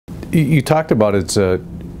You talked about its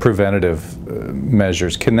preventative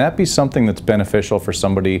measures. Can that be something that's beneficial for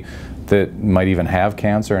somebody that might even have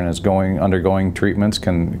cancer and is undergoing treatments?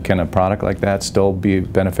 Can a product like that still be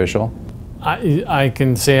beneficial? I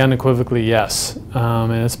can say unequivocally yes,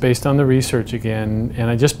 and it's based on the research again. And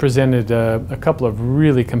I just presented a couple of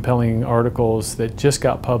really compelling articles that just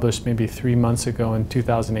got published maybe 3 months ago in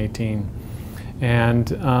 2018. And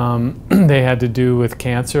they had to do with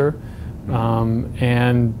cancer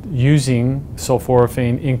and using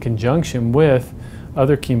sulforaphane in conjunction with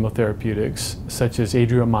other chemotherapeutics, such as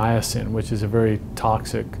adriamycin, which is a very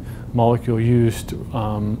toxic molecule used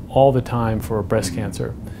all the time for breast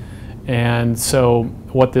cancer. And so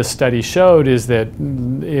what this study showed is that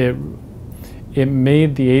it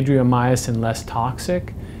made the adriamycin less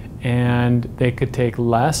toxic, and they could take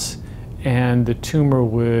less, and the tumor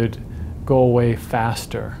would go away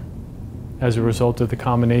faster as a result of the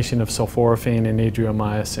combination of sulforaphane and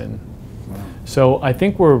adriamycin. Wow. So I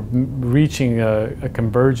think we're reaching a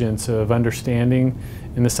convergence of understanding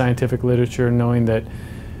in the scientific literature, knowing that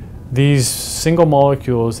these single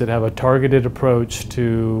molecules that have a targeted approach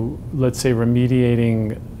to, let's say,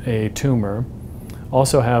 remediating a tumor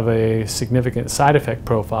also have a significant side effect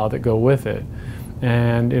profile that go with it.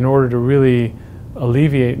 And in order to really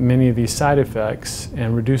alleviate many of these side effects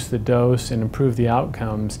and reduce the dose and improve the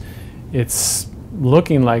outcomes, it's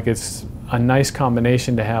looking like it's a nice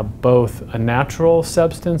combination to have both a natural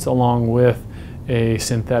substance along with a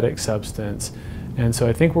synthetic substance. And so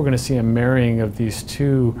I think we're going to see a marrying of these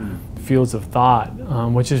two fields of thought,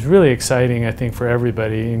 which is really exciting, I think, for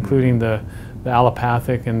everybody, including the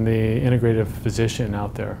allopathic and the integrative physician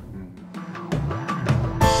out there.